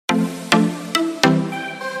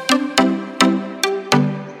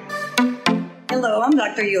Hello, I'm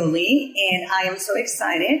Dr. Yoli, and I am so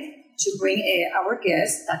excited to bring our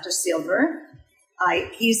guest, Dr. Silver.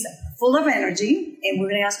 He's full of energy, and we're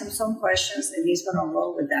going to ask him some questions, and he's going to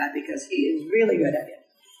roll with that because he is really good at it.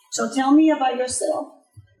 So tell me about yourself.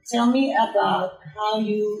 Tell me about how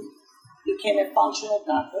you became a functional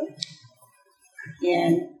doctor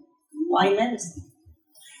and why medicine.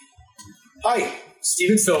 Hi,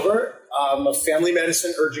 Steven Silver. I'm a family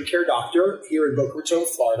medicine urgent care doctor here in Boca Raton,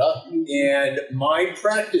 Florida, and my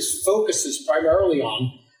practice focuses primarily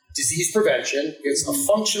on disease prevention. It's a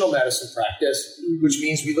functional medicine practice, which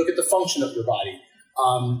means we look at the function of your body.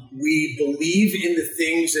 We believe in the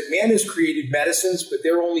things that man has created medicines, but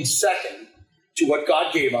they're only second to what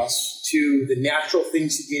God gave us, to the natural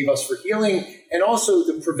things He gave us for healing, and also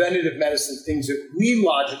the preventative medicine things that we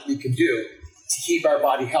logically can do to keep our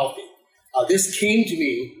body healthy. This came to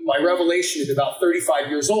me, my revelation, at about 35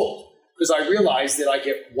 years old, because I realized that I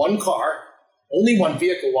get one car, only one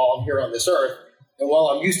vehicle while I'm here on this earth, and while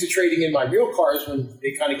I'm used to trading in my real cars when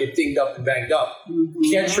they kind of get dinged up and banged up,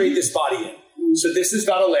 can't trade this body in. So this has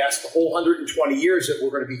got to last the whole 120 years that we're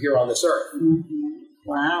going to be here on this earth.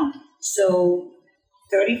 Wow. So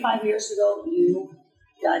 35 years ago, you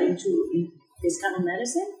got into this kind of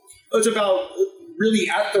medicine? It was about really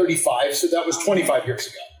at 35, so that was 25 years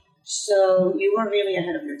ago. So you were really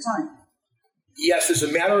ahead of your time. Yes, as a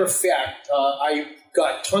matter of fact, I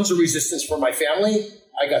got tons of resistance from my family.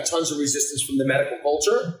 I got tons of resistance from the medical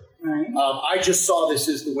culture. Right. I just saw this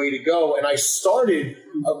as the way to go, and I started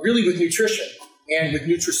really with nutrition and with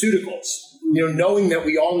nutraceuticals. Knowing that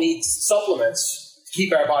we all need supplements to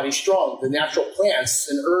keep our body strong, the natural plants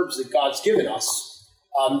and herbs that God's given us.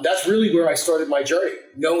 That's really where I started my journey,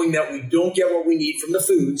 knowing that we don't get what we need from the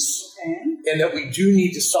foods, and that we do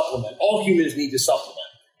need to supplement. All humans need to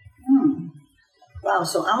supplement. Wow,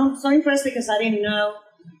 so I'm so impressed because I didn't know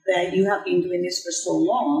that you have been doing this for so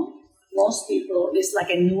long. Most people, it's like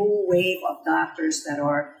a new wave of doctors that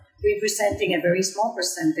are representing a very small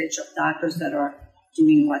percentage of doctors that are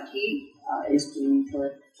doing what he is doing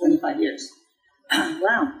for 25 years.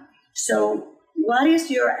 Wow. So what is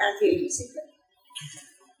your anti-aging secret?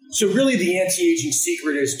 So really the anti-aging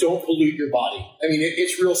secret is don't pollute your body. I mean,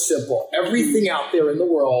 it's real simple. Everything out there in the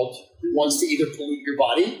world wants to either pollute your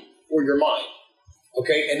body or your mind.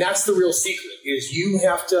 Okay? And that's the real secret, is you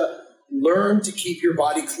have to learn to keep your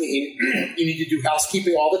body clean. You need to do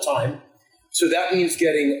housekeeping all the time. So that means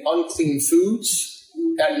getting unclean foods.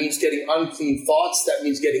 That means getting unclean thoughts. That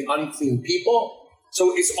means getting unclean people.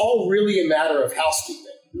 So it's all really a matter of housekeeping.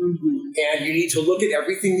 And you need to look at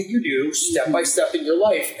everything that you do step by step in your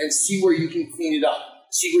life and see where you can clean it up,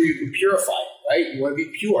 see where you can purify it, right? You want to be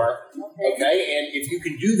pure, okay? And if you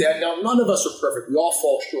can do that, now none of us are perfect. We all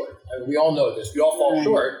fall short. I mean, we all know this. We all fall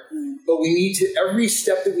short, but we need to, every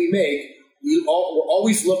step that we make, we're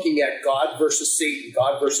always looking at God versus Satan,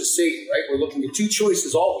 right? We're looking at two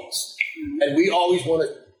choices always. And we always want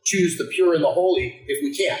to choose the pure and the holy if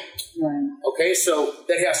we can. Right. Okay, so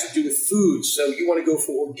that has to do with foods. So you want to go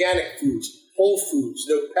for organic foods, whole foods,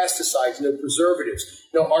 no pesticides, no preservatives,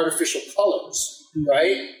 no artificial colors,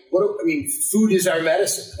 right? Food is our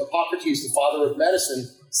medicine. Hippocrates, the father of medicine,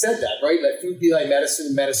 said that, right? Let food be thy medicine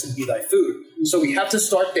and medicine be thy food. So we have to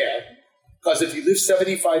start there, because if you live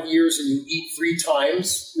 75 years and you eat 3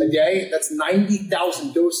 times a day, that's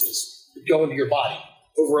 90,000 doses that go into your body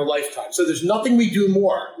over a lifetime. So there's nothing we do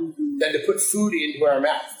more than to put food into our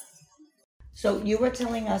mouth. So you were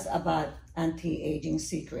telling us about anti-aging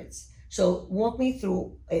secrets. So walk me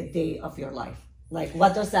through a day of your life. Like,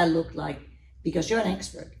 what does that look like? Because you're an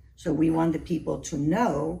expert. So we want the people to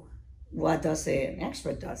know what does an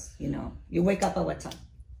expert does. You wake up at what time?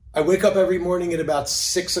 I wake up every morning at about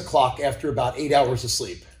 6 o'clock after about 8 hours of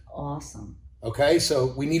sleep. Awesome. Okay,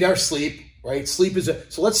 so we need our sleep, right? So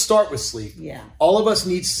let's start with sleep. Yeah. All of us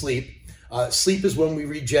need sleep. Sleep is when we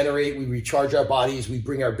regenerate, we recharge our bodies, we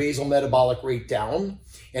bring our basal metabolic rate down,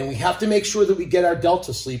 and we have to make sure that we get our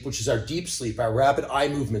delta sleep, which is our deep sleep, our rapid eye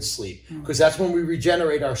movement sleep, because that's when we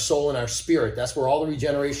regenerate our soul and our spirit. That's where all the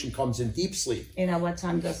regeneration comes in deep sleep. And at what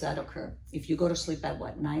time does that occur? If you go to sleep at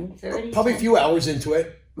what, 9:30? Probably a few hours into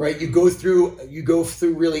it. Right, you go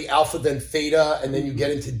through really alpha, then theta, and then you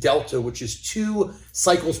get into delta, which is 2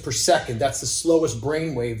 cycles per second. That's the slowest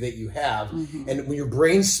brain wave that you have. And when your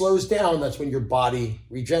brain slows down, that's when your body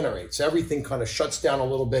regenerates. Everything kind of shuts down a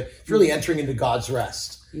little bit. It's really entering into God's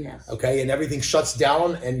rest. Yes. Okay, and everything shuts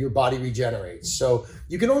down and your body regenerates. So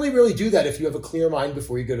you can only really do that if you have a clear mind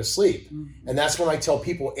before you go to sleep. And that's when I tell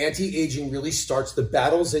people anti-aging really starts the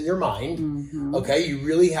battles in your mind. Okay, you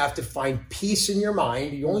really have to find peace in your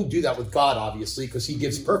mind. You only do that with God, obviously, because he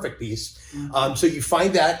gives perfect peace. So you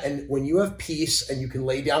find that, and when you have peace and you can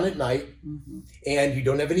lay down at night and you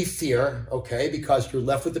don't have any fear, okay, because you're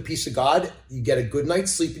left with the peace of God, you get a good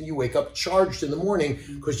night's sleep and you wake up charged in the morning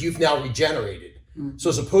because you've now regenerated. So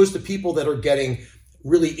as opposed to people that are getting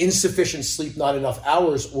really insufficient sleep, not enough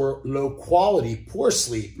hours, or low quality, poor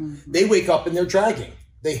sleep, they wake up and they're dragging.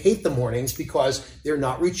 They hate the mornings because they're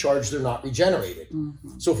not recharged, they're not regenerated.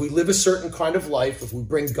 So if we live a certain kind of life, if we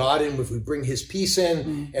bring God in, if we bring his peace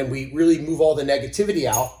in, and we really move all the negativity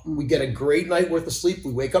out, we get a great night worth of sleep.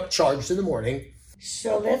 We wake up charged in the morning.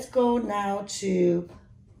 So let's go now to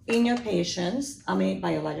in your patients. I'm a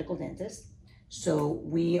biological dentist. So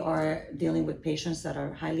we are dealing with patients that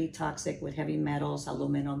are highly toxic with heavy metals,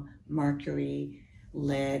 aluminum, mercury,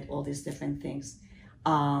 lead, all these different things.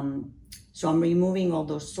 So I'm removing all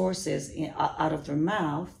those sources out of their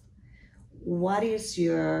mouth. What is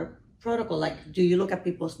your protocol? Like, do you look at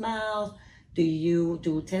people's mouth? Do you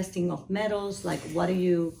do testing of metals? Like, what do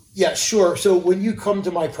you? Yeah, sure. So when you come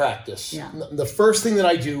to my practice, the first thing that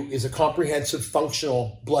I do is a comprehensive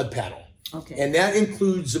functional blood panel. Okay. And that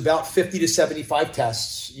includes about 50 to 75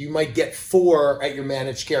 tests. You might get 4 at your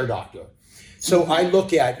managed care doctor. So I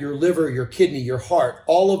look at your liver, your kidney, your heart,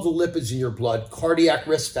 all of the lipids in your blood, cardiac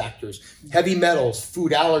risk factors, heavy metals,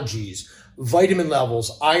 food allergies, vitamin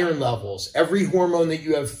levels, iron levels, every hormone that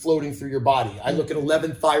you have floating through your body. I look at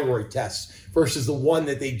 11 thyroid tests versus the one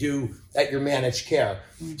that they do at your managed care.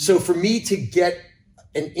 So for me to get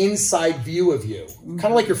an inside view of you, kind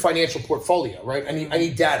of like your financial portfolio, right? I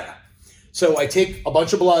need data. So I take a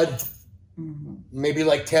bunch of blood, maybe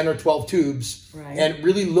like 10 or 12 tubes, and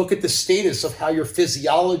really look at the status of how your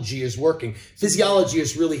physiology is working. Physiology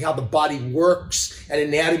is really how the body works, and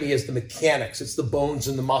anatomy is the mechanics. It's the bones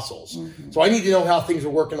and the muscles. So I need to know how things are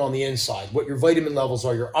working on the inside, what your vitamin levels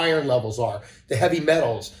are, your iron levels are, the heavy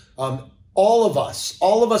metals. All of us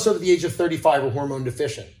over the age of 35 are hormone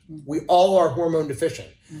deficient. We all are hormone deficient.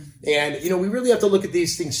 And, we really have to look at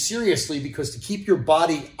these things seriously, because to keep your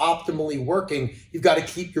body optimally working, you've got to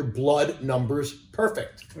keep your blood numbers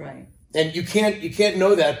perfect. Right. And you can't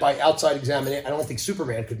know that by outside examination. I don't think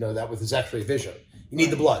Superman could know that with his X-ray vision. You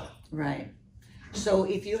need the blood. Right. So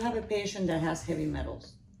if you have a patient that has heavy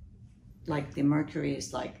metals, like the mercury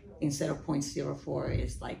is like, instead of 0.04,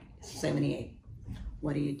 it's like 78,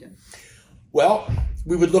 what do you do? Well,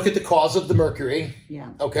 we would look at the cause of the mercury. Yeah.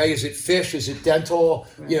 Okay. Is it fish? Is it dental?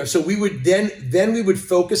 Right. So we would then we would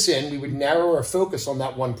focus in. We would narrow our focus on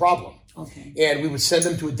that one problem. Okay. And we would send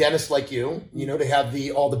them to a dentist like you, to have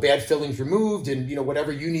all the bad fillings removed, and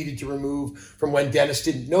whatever you needed to remove from when dentists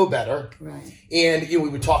didn't know better. Right. And we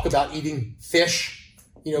would talk about eating fish.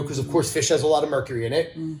 Because of course fish has a lot of mercury in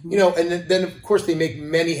it. And then of course they make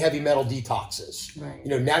many heavy metal detoxes. Right.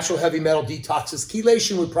 Natural heavy metal detoxes.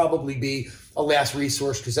 Chelation would probably be a last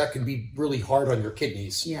resource, because that can be really hard on your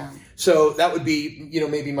kidneys. Yeah. So that would be,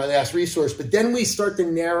 maybe my last resource. But then we start to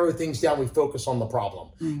narrow things down. We focus on the problem.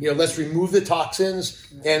 Let's remove the toxins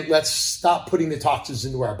and let's stop putting the toxins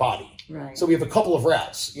into our body. Right. So we have a couple of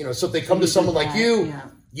routes. So if they come to someone like you,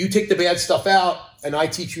 you take the bad stuff out, and I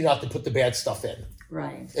teach you not to put the bad stuff in.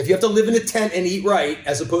 Right. If you have to live in a tent and eat right,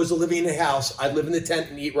 as opposed to living in a house, I'd live in the tent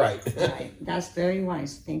and eat right. Right. That's very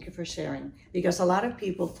wise. Thank you for sharing. Because a lot of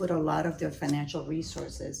people put a lot of their financial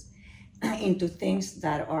resources into things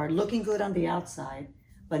that are looking good on the outside,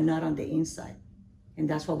 but not on the inside. And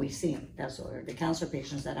that's what we see. That's what the cancer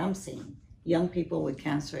patients that I'm seeing. Young people with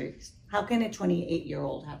cancer. How can a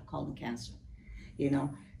 28-year-old have colon cancer?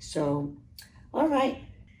 So, all right.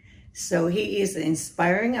 So he is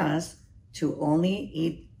inspiring us to only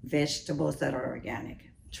eat vegetables that are organic,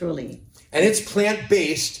 truly. And it's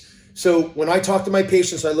plant-based. So when I talk to my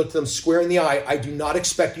patients, I look them square in the eye. I do not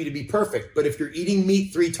expect you to be perfect, but if you're eating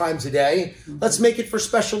meat 3 times a day, let's make it for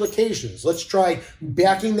special occasions. Let's try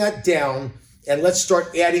backing that down, and let's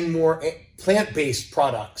start adding more plant-based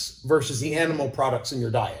products versus the animal products in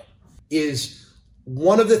your diet. Is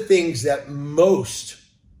one of the things that most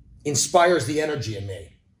inspires the energy in me.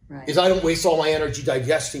 Right. Is I don't waste all my energy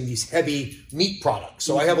digesting these heavy meat products.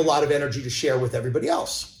 So I have a lot of energy to share with everybody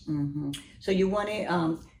else. So you want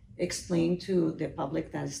to explain to the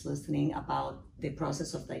public that is listening about the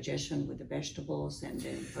process of digestion with the vegetables and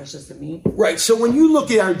versus the meat? Right. So when you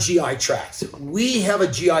look at our GI tract, we have a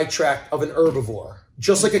GI tract of an herbivore,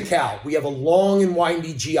 just like a cow. We have a long and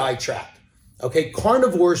windy GI tract. Okay.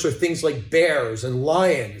 Carnivores are things like bears and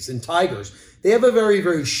lions and tigers. They have a very,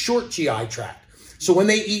 very short GI tract. So when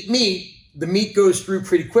they eat meat, the meat goes through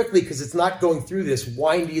pretty quickly because it's not going through this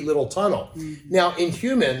windy little tunnel. Now, in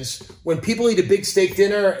humans, when people eat a big steak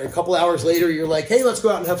dinner and a couple hours later, you're like, hey, let's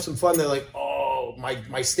go out and have some fun. They're like, oh,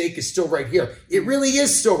 my steak is still right here. It really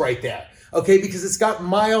is still right there. Okay, because it's got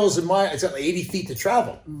miles and miles, it's got like 80 feet to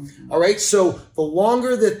travel. All right, so the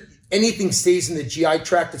longer that anything stays in the GI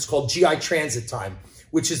tract, it's called GI transit time,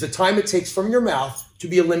 which is the time it takes from your mouth to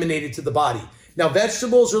be eliminated to the body. Now,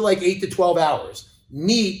 vegetables are like 8 to 12 hours.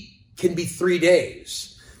 Meat can be 3 days.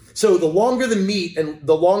 So the longer the meat and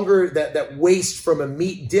the longer that waste from a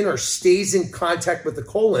meat dinner stays in contact with the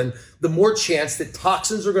colon, the more chance that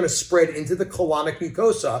toxins are going to spread into the colonic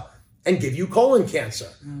mucosa and give you colon cancer.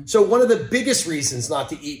 So one of the biggest reasons not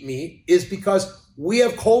to eat meat is because we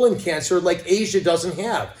have colon cancer like Asia doesn't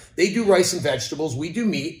have. They do rice and vegetables, we do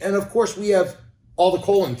meat, and of course we have all the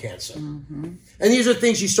colon cancer. And these are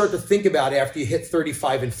things you start to think about after you hit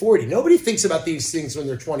 35 and 40. Nobody thinks about these things when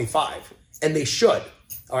they're 25, and they should.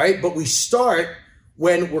 All right, but we start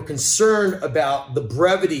when we're concerned about the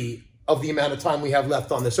brevity of the amount of time we have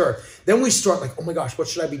left on this earth. Then we start like, oh my gosh, what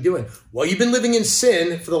should I be doing? Well, you've been living in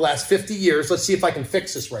sin for the last 50 years. Let's see if I can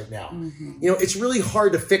fix this right now. You know, it's really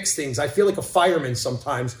hard to fix things. I feel like a fireman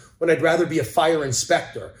sometimes when I'd rather be a fire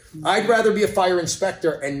inspector. I'd rather be a fire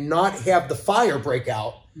inspector and not have the fire break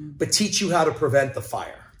out, but teach you how to prevent the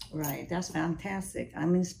fire. Right, that's fantastic.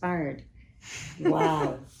 I'm inspired.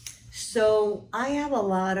 Wow. So I have a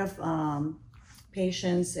lot of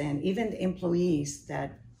patients and even employees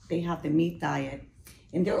that they have the meat diet,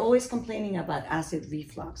 and they're always complaining about acid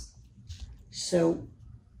reflux. So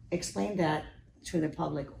explain that to the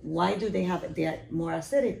public. Why do they have more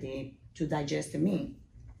acidity to digest the meat?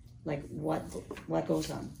 Like what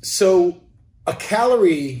goes on? So a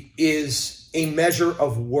calorie is a measure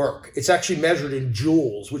of work. It's actually measured in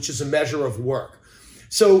joules, which is a measure of work.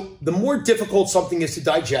 So the more difficult something is to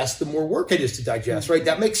digest, the more work it is to digest, right?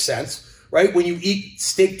 That makes sense, right? When you eat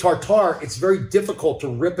steak tartare, it's very difficult to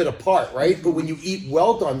rip it apart, right? But when you eat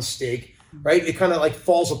well done steak, right, it kind of like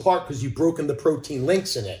falls apart because you've broken the protein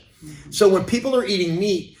links in it. So when people are eating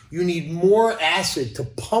meat, you need more acid to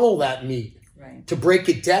pummel that meat, to break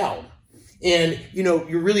it down. And, you know,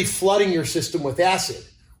 you're really flooding your system with acid.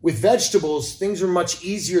 With vegetables, things are much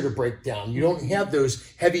easier to break down. You don't have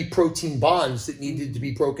those heavy protein bonds that needed to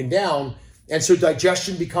be broken down. And so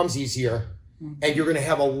digestion becomes easier, and you're going to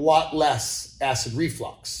have a lot less acid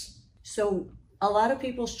reflux. So a lot of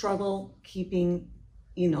people struggle keeping,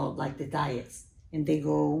 you know, like the diets, and they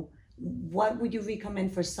go, what would you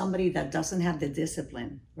recommend for somebody that doesn't have the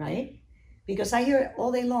discipline, right? Because I hear it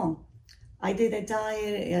all day long. I did a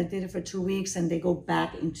diet, I did it for 2 weeks, and they go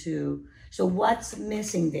back into... So what's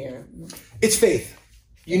missing there? It's faith.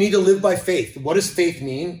 You need to live by faith. What does faith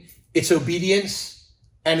mean? It's obedience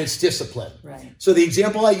and it's discipline. Right. So the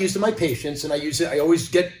example I use to my patients, and I always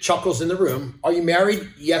get chuckles in the room. Are you married?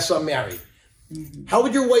 Yes, I'm married. How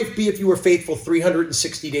would your wife be if you were faithful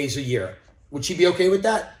 360 days a year? Would she be okay with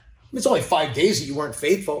that? It's only 5 days that you weren't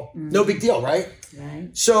faithful. No big deal, right?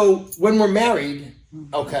 Right. So when we're married,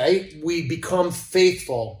 okay, we become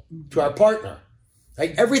faithful to our partner.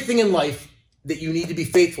 Like everything in life that you need to be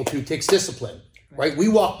faithful to takes discipline, right? We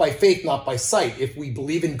walk by faith, not by sight. If we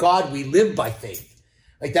believe in God, we live by faith.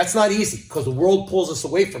 Like that's not easy because the world pulls us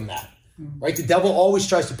away from that, right? The devil always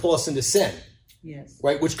tries to pull us into sin,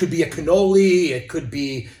 right? Which could be a cannoli, it could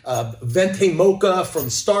be a venti mocha from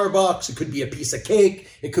Starbucks, it could be a piece of cake,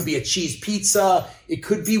 it could be a cheese pizza, it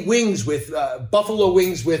could be wings with buffalo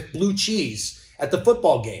wings with blue cheese at the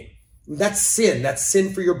football game. That's sin. That's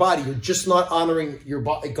sin for your body. You're just not honoring your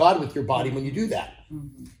God with your body when you do that.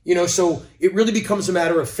 You know, so it really becomes a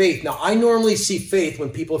matter of faith. Now, I normally see faith when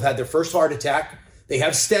people have had their first heart attack, they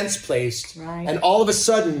have stents placed, and all of a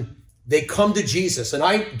sudden they come to Jesus. And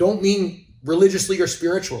I don't mean religiously or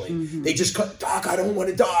spiritually. They just come, Doc, I don't want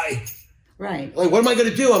to die. Right. Like, what am I going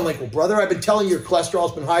to do? I'm like, well, brother, I've been telling you your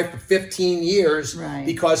cholesterol's been high for 15 years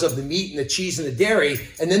because of the meat and the cheese and the dairy.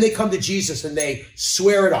 And then they come to Jesus and they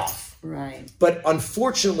swear it off. Right. But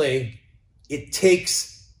unfortunately, it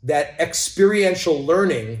takes that experiential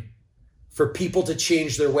learning for people to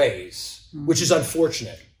change their ways, which is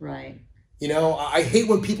unfortunate. Right. You know, I hate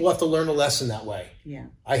when people have to learn a lesson that way. Yeah.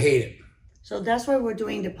 I hate it. So that's why we're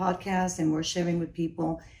doing the podcast and we're sharing with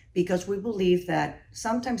people, because we believe that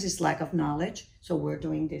sometimes it's lack of knowledge. So we're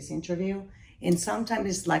doing this interview, and sometimes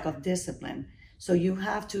it's lack of discipline. So you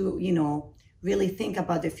have to, you know, really think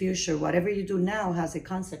about the future. Whatever you do now has a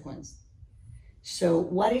consequence. So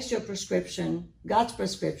what is your prescription, God's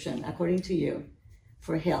prescription, according to you,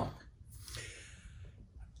 for health?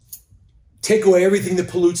 Take away everything that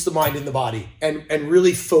pollutes the mind and the body and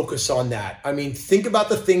really focus on that. I mean, think about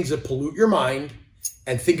the things that pollute your mind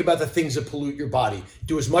and think about the things that pollute your body.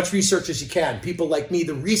 Do as much research as you can. People like me,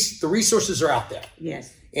 the resources are out there.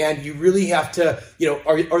 Yes. And you really have to,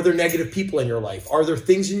 are there negative people in your life? Are there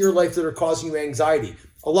things in your life that are causing you anxiety?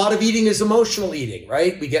 A lot of eating is emotional eating,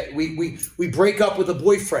 right? We break up with a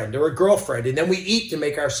boyfriend or a girlfriend, and then we eat to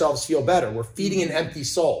make ourselves feel better. We're feeding an empty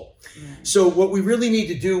soul. Right. So what we really need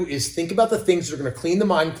to do is think about the things that are going to clean the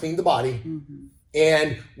mind, clean the body,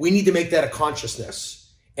 and we need to make that a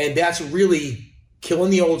consciousness. And that's really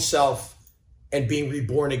killing the old self and being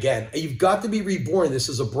reborn again. And you've got to be reborn. This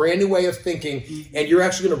is a brand new way of thinking, and you're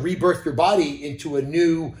actually going to rebirth your body into a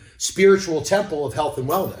new spiritual temple of health and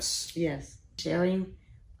wellness. Yes, sharing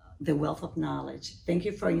the wealth of knowledge. Thank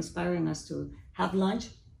you for inspiring us to have lunch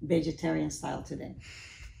vegetarian style today.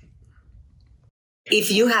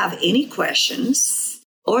 If you have any questions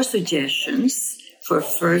or suggestions for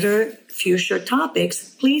further future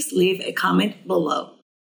topics, please leave a comment below.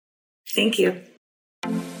 Thank you.